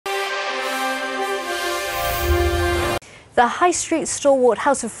The high street stalwart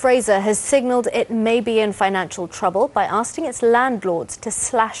House of Fraser has signalled it may be in financial trouble by asking its landlords to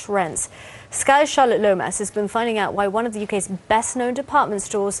slash rents. Sky's Charlotte Lomas has been finding out why one of the UK's best-known department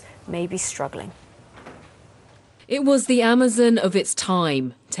stores may be struggling. It was the Amazon of its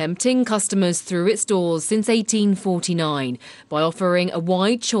time, tempting customers through its doors since 1849 by offering a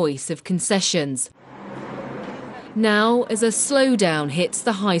wide choice of concessions. Now, as a slowdown hits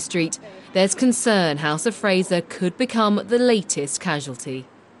the high street, there's concern House of Fraser could become the latest casualty.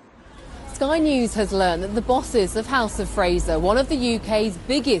 Sky News has learned that the bosses of House of Fraser, one of the UK's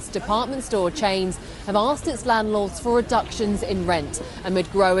biggest department store chains, have asked its landlords for reductions in rent amid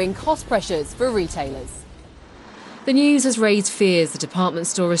growing cost pressures for retailers. The news has raised fears the department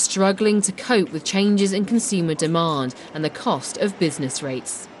store is struggling to cope with changes in consumer demand and the cost of business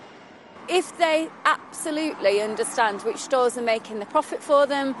rates. If they absolutely understand which stores are making the profit for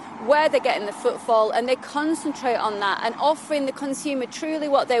them, where they're getting the footfall, and they concentrate on that and offering the consumer truly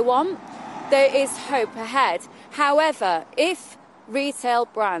what they want, there is hope ahead. However, if retail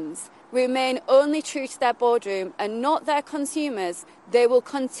brands remain only true to their boardroom and not their consumers, they will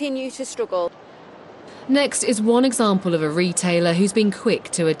continue to struggle. Next is one example of a retailer who's been quick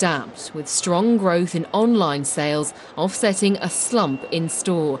to adapt, with strong growth in online sales offsetting a slump in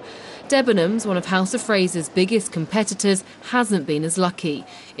store. Debenhams, one of House of Fraser's biggest competitors, hasn't been as lucky,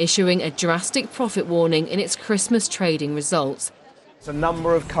 issuing a drastic profit warning in its Christmas trading results. There's a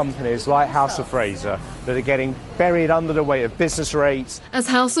number of companies like House of Fraser that are getting buried under the weight of business rates. As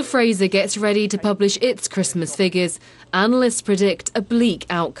House of Fraser gets ready to publish its Christmas figures, analysts predict a bleak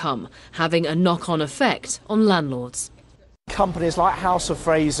outcome, having a knock-on effect on landlords. Companies like House of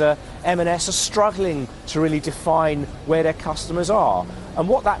Fraser, M&S are struggling to really define where their customers are. And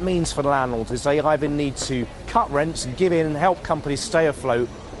what that means for the landlords is they either need to cut rents and give in and help companies stay afloat,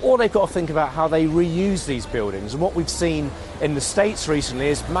 or they've got to think about how they reuse these buildings. And what we've seen in the States recently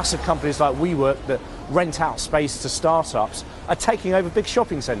is massive companies like WeWork that rent out space to startups are taking over big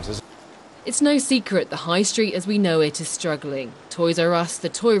shopping centres. It's no secret the high street as we know it is struggling. Toys R Us, the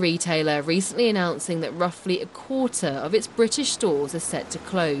toy retailer, recently announcing that roughly a quarter of its British stores are set to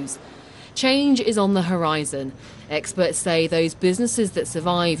close. Change is on the horizon. Experts say those businesses that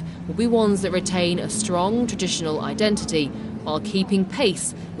survive will be ones that retain a strong traditional identity while keeping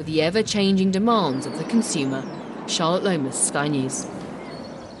pace with the ever-changing demands of the consumer. Charlotte Lomas, Sky News.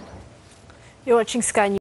 You're watching Sky News.